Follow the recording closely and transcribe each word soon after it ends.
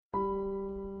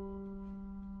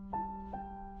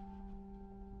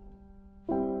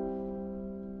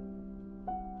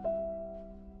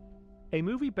A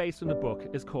movie based on a book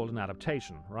is called an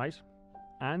adaptation, right?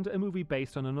 And a movie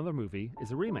based on another movie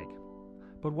is a remake.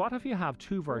 But what if you have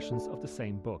two versions of the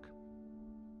same book?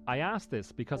 I ask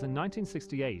this because in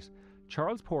 1968,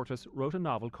 Charles Portis wrote a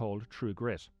novel called True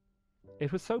Grit.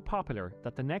 It was so popular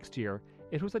that the next year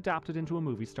it was adapted into a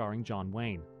movie starring John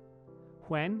Wayne.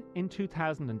 When, in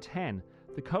 2010,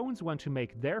 the Coens went to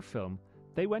make their film,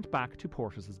 they went back to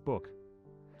Portis's book.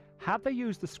 Had they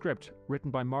used the script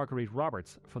written by Marguerite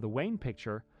Roberts for the Wayne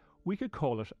picture, we could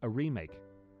call it a remake.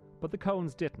 But the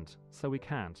Coens didn't, so we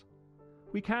can't.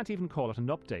 We can't even call it an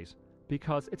update,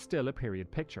 because it's still a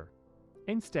period picture.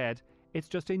 Instead, it's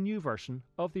just a new version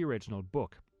of the original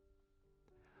book.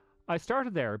 I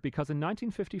started there because in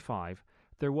 1955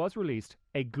 there was released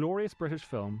a glorious British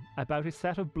film about a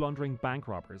set of blundering bank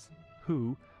robbers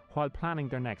who, while planning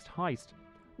their next heist,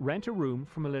 rent a room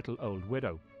from a little old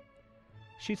widow.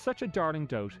 She's such a darling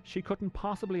dote she couldn't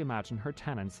possibly imagine her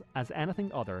tenants as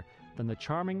anything other than the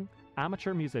charming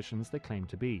amateur musicians they claim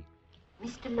to be.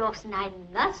 Mr. Lawson, I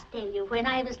must tell you, when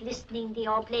I was listening to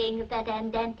your playing of that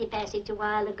Andante passage a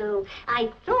while ago,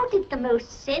 I thought it the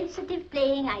most sensitive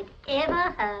playing I'd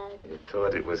ever heard. You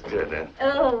thought it was good, eh?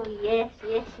 Oh, yes,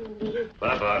 yes, indeed.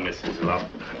 Bye-bye, Mrs. Locke.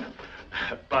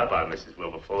 Bye-bye, Mrs.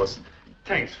 Wilberforce.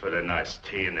 Thanks for the nice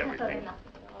tea and everything.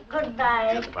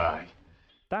 Goodbye. Goodbye.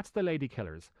 That's The Lady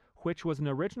Killers, which was an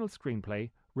original screenplay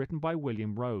written by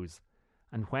William Rose.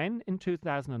 And when, in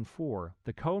 2004,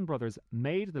 the Coen brothers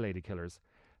made The Lady Killers,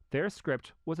 their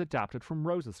script was adapted from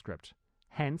Rose's script.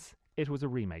 Hence, it was a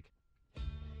remake.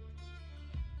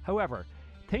 However,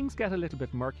 things get a little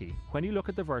bit murky when you look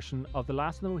at the version of The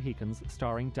Last of the Mohicans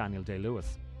starring Daniel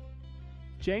Day-Lewis.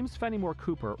 James Fenimore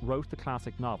Cooper wrote the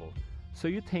classic novel, so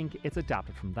you'd think it's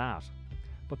adapted from that.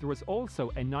 But there was also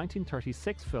a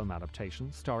 1936 film adaptation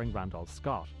starring Randolph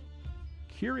Scott.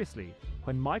 Curiously,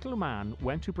 when Michael Mann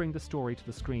went to bring the story to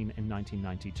the screen in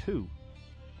 1992,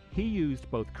 he used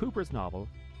both Cooper's novel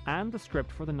and the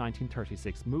script for the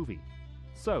 1936 movie.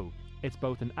 So, it's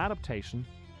both an adaptation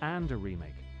and a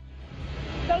remake.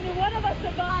 If only one of us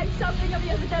survives, something of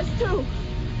the other does too.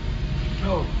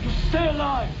 No, you stay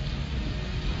alive.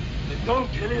 If they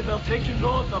don't kill you, they'll take you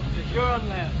north up to Huron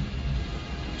land.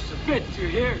 You submit, you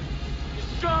hear?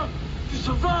 You're strong, you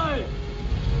survive.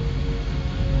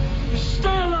 You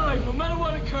stay alive, no matter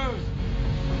what occurs.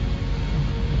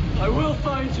 I will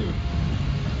find you.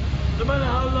 No matter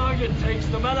how long it takes,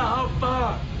 no matter how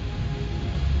far.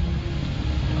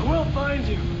 I will find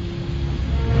you.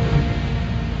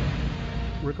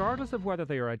 Regardless of whether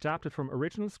they are adapted from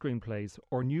original screenplays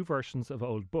or new versions of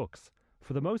old books,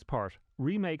 for the most part,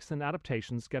 remakes and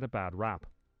adaptations get a bad rap.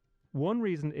 One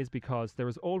reason is because there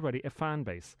is already a fan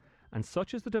base, and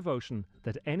such is the devotion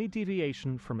that any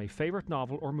deviation from a favourite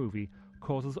novel or movie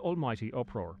causes almighty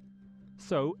uproar.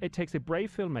 So it takes a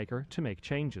brave filmmaker to make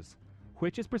changes,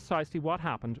 which is precisely what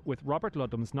happened with Robert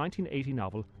Ludlum's 1980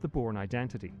 novel The Bourne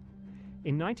Identity.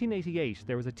 In 1988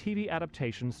 there was a TV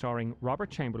adaptation starring Robert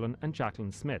Chamberlain and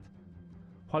Jacqueline Smith.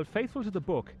 While faithful to the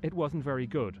book, it wasn't very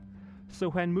good, so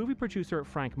when movie producer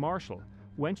Frank Marshall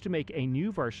went to make a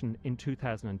new version in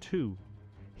 2002,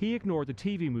 he ignored the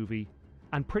TV movie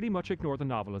and pretty much ignored the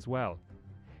novel as well.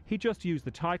 He just used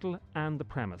the title and the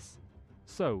premise.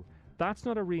 So, that's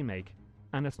not a remake,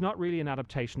 and it's not really an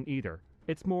adaptation either.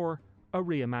 It's more a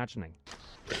reimagining.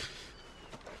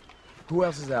 Who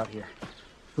else is out here?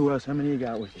 Who else? How many you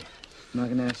got with you? I'm not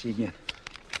gonna ask you again.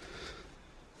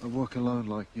 I work alone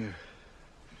like you.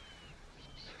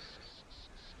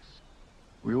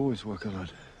 We always work alone.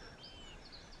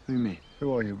 What do you mean?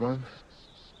 Who are you, Rome?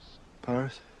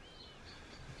 Paris?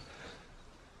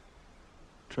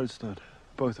 Treadstone.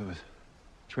 Both of us.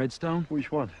 Treadstone?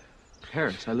 Which one?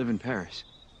 Paris. I live in Paris.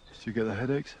 Did you get the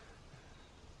headaches?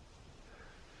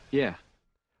 Yeah.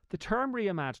 The term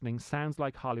reimagining sounds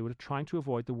like Hollywood trying to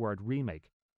avoid the word remake,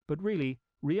 but really,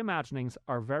 reimaginings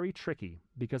are very tricky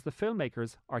because the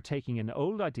filmmakers are taking an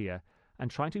old idea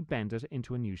and trying to bend it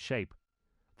into a new shape.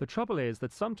 The trouble is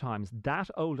that sometimes that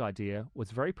old idea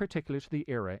was very particular to the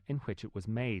era in which it was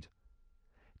made.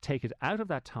 Take it out of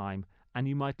that time and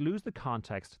you might lose the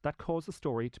context that caused the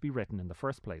story to be written in the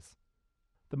first place.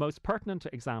 The most pertinent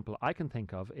example I can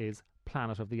think of is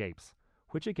Planet of the Apes,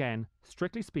 which again,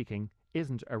 strictly speaking,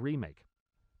 isn't a remake.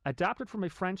 Adapted from a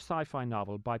French sci-fi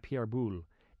novel by Pierre Boulle,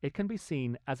 it can be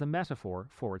seen as a metaphor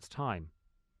for its time.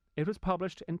 It was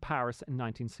published in Paris in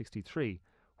 1963,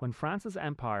 when France's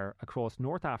empire across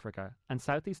North Africa and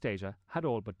Southeast Asia had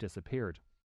all but disappeared.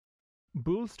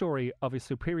 Boulle's story of a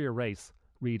superior race,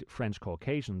 read French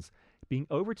Caucasians, being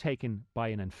overtaken by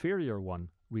an inferior one,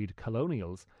 read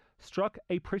colonials, struck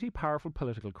a pretty powerful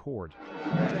political chord.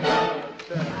 Go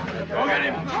get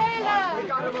him! Taylor!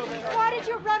 Why did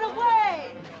you run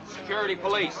away? Security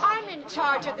police. I'm in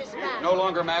charge of this man. No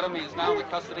longer, madam. He is now in the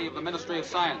custody of the Ministry of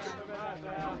Science.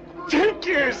 Take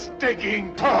your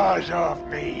stinking paws off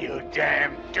me, you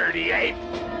damn dirty ape!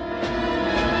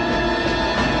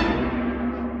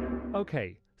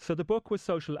 Okay, so the book was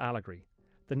social allegory.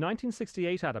 The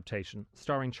 1968 adaptation,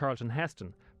 starring Charlton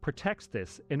Heston, protects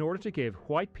this in order to give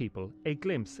white people a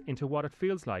glimpse into what it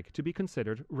feels like to be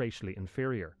considered racially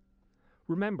inferior.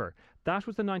 Remember, that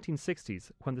was the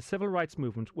 1960s when the civil rights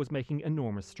movement was making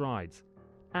enormous strides.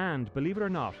 And, believe it or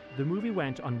not, the movie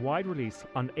went on wide release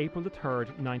on April the 3rd,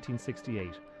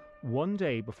 1968, one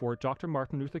day before Dr.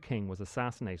 Martin Luther King was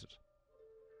assassinated.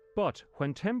 But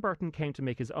when Tim Burton came to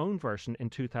make his own version in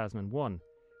 2001,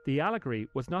 the allegory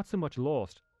was not so much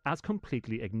lost as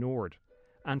completely ignored.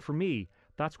 And for me,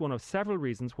 that's one of several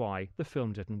reasons why the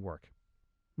film didn't work.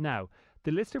 Now,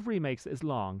 the list of remakes is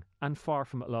long and far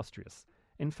from illustrious.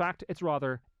 In fact, it's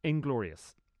rather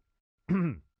inglorious.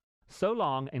 So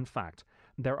long, in fact,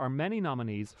 there are many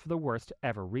nominees for the worst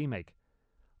ever remake.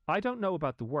 I don't know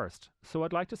about the worst, so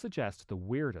I'd like to suggest the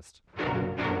weirdest.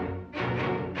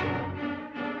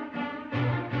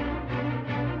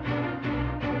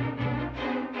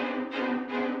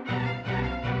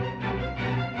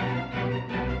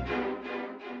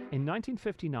 In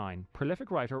 1959,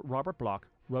 prolific writer Robert Bloch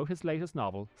wrote his latest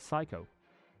novel, Psycho.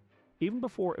 Even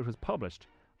before it was published,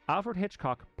 Alfred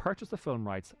Hitchcock purchased the film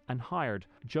rights and hired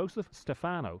Joseph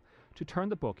Stefano to turn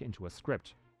the book into a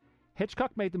script.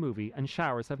 Hitchcock made the movie, and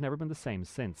showers have never been the same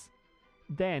since.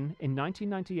 Then, in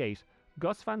 1998,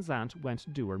 Gus Van Sant went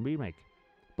to do a remake.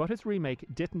 But his remake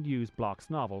didn't use Bloch's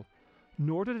novel,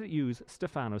 nor did it use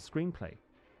Stefano's screenplay.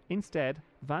 Instead,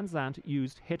 Van Sant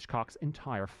used Hitchcock's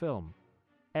entire film.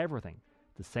 Everything.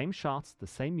 The same shots, the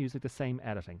same music, the same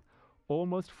editing.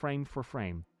 Almost frame for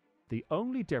frame. The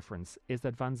only difference is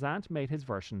that Van Sant made his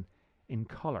version in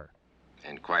colour.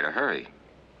 In quite a hurry.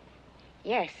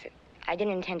 Yes. I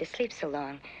didn't intend to sleep so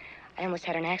long. I almost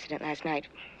had an accident last night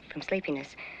from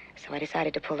sleepiness, so I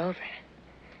decided to pull over.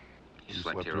 You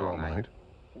slept here all night?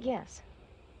 Yes.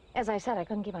 As I said, I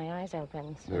couldn't keep my eyes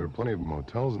open. So... There are plenty of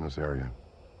motels in this area.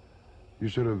 You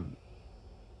should have...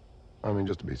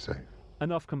 just to be safe.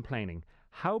 Enough complaining.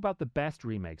 How about the best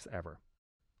remakes ever?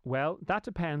 Well, that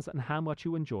depends on how much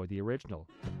you enjoy the original.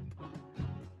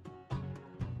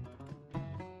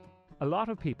 A lot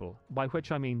of people, by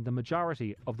which I mean the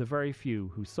majority of the very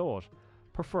few who saw it,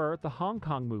 prefer the Hong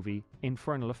Kong movie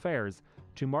Infernal Affairs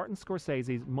to Martin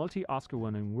Scorsese's multi-Oscar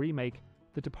winning remake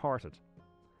The Departed.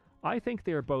 I think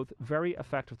they are both very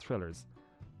effective thrillers,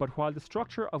 but while the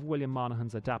structure of William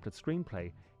Monahan's adapted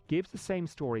screenplay gives the same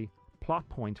story plot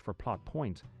point for plot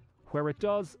point, where it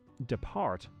does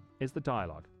depart is the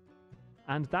dialogue.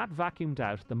 And that vacuumed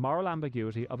out the moral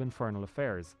ambiguity of Infernal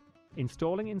Affairs,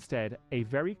 installing instead a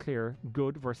very clear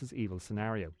good versus evil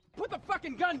scenario. Put the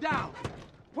fucking gun down!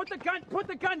 Put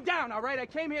the gun down, all right? I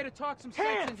came here to talk some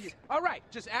sense into you. All right,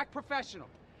 just act professional.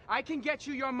 I can get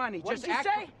you your money. What just did you act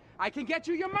say? I can get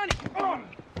you your money.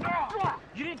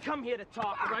 You didn't come here to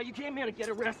talk, all right? You came here to get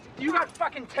arrested. You got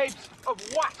fucking tapes of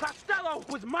what? Costello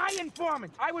was my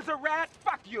informant. I was a rat.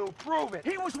 Fuck you. Prove it.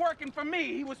 He was working for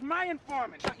me. He was my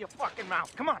informant. Shut your fucking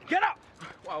mouth. Come on, get up.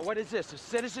 Well, what is this? A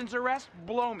citizen's arrest?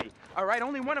 Blow me. All right,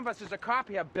 only one of us is a cop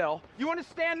here, Bill. You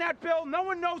understand that, Bill? No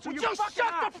one knows who you fucking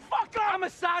shut are. the fuck up! I'm a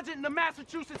sergeant in the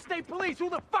Massachusetts State Police. Who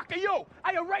the fuck are you?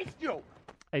 I erased you.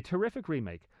 A terrific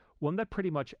remake, one that pretty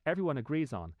much everyone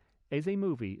agrees on, is a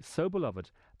movie so beloved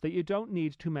that you don't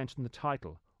need to mention the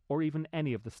title or even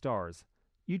any of the stars.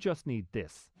 You just need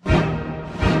this.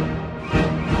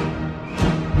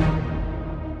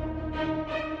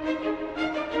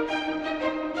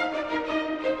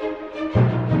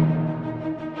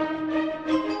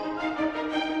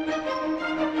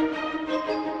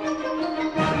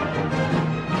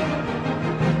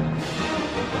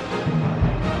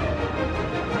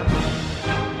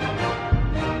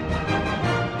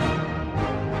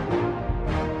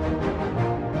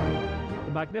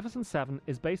 Magnificent Seven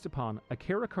is based upon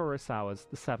Akira Kurosawa's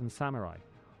The Seven Samurai,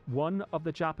 one of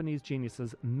the Japanese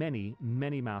genius's many,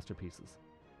 many masterpieces.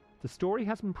 The story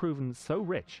has been proven so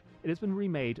rich, it has been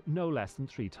remade no less than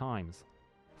 3 times.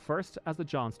 First as the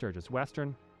John Sturges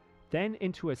Western, then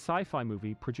into a sci-fi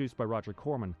movie produced by Roger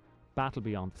Corman, Battle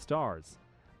Beyond the Stars,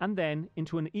 and then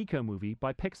into an eco-movie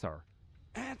by Pixar.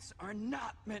 Ants are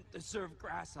not meant to serve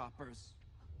grasshoppers.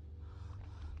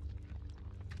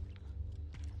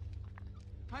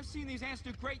 I've seen these ants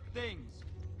do great things.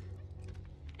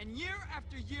 And year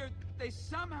after year, they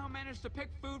somehow manage to pick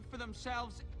food for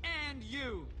themselves and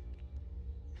you.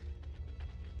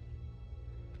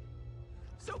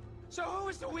 So who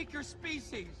is the weaker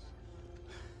species?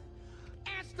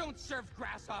 Ants don't serve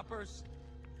grasshoppers.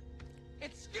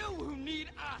 It's you who need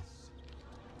us.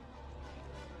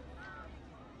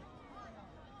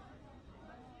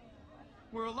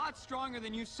 We're a lot stronger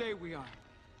than you say we are.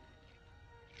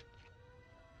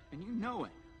 And you know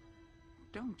it,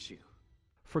 don't you?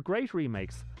 For great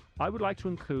remakes, I would like to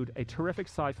include a terrific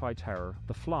sci-fi terror,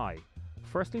 The Fly,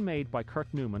 firstly made by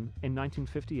Kurt Newman in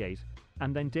 1958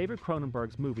 and then David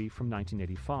Cronenberg's movie from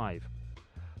 1985.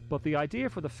 But the idea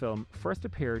for the film first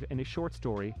appeared in a short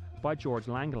story by George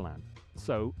Langeland,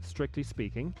 so, strictly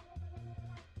speaking,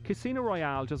 Casino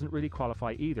Royale doesn't really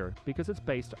qualify either because it's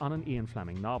based on an Ian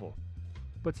Fleming novel.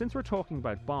 But since we're talking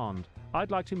about Bond,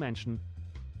 I'd like to mention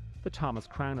The Thomas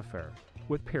Crown Affair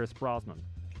with Pierce Brosnan.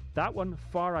 That one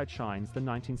far outshines the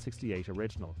 1968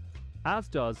 original, as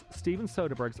does Steven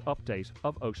Soderbergh's update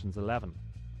of Ocean's 11.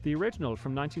 The original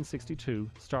from 1962,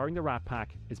 starring the Rat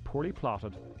Pack, is poorly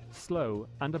plotted, slow,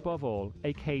 and above all,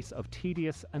 a case of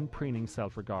tedious and preening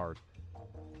self-regard.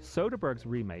 Soderbergh's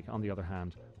remake, on the other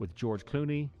hand, with George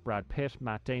Clooney, Brad Pitt,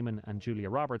 Matt Damon, and Julia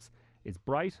Roberts, is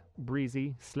bright,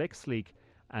 breezy, slick, sleek,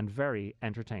 and very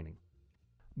entertaining.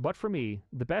 But for me,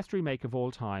 the best remake of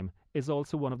all time is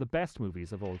also one of the best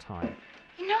movies of all time.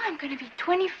 You know I'm going to be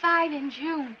 25 in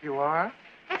June. You are?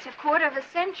 That's a quarter of a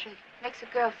century. Makes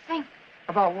a girl think.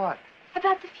 About what?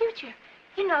 About the future.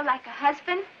 You know, like a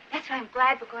husband. That's why I'm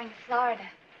glad we're going to Florida.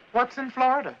 What's in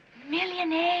Florida?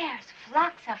 Millionaires,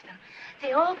 flocks of them.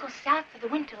 They all go south for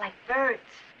the winter like birds.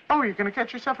 Oh, you're going to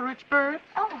get yourself a rich bird?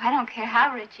 Oh, I don't care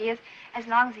how rich he is, as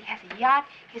long as he has a yacht,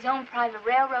 his own private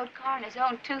railroad car, and his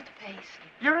own toothpaste.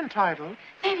 You're entitled.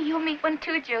 Maybe you'll meet one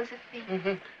too, Josephine.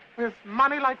 Mm-hmm. With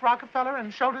money like Rockefeller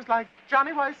and shoulders like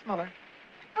Johnny Weissmuller.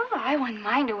 Oh, I wouldn't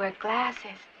mind to wear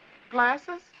glasses.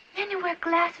 Glasses? Men who wear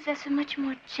glasses are so much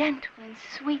more gentle and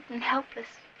sweet and helpless.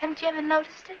 Haven't you ever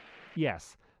noticed it?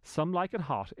 Yes, Some Like It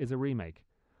Hot is a remake.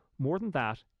 More than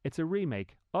that, it's a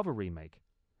remake of a remake.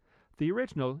 The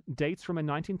original dates from a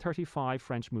 1935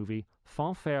 French movie,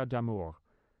 Fanfare d'amour,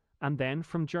 and then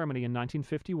from Germany in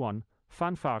 1951,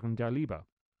 Fanfaren der Liebe.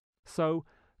 So,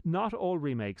 not all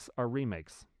remakes are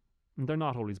remakes. They're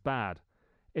not always bad.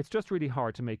 It's just really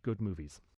hard to make good movies.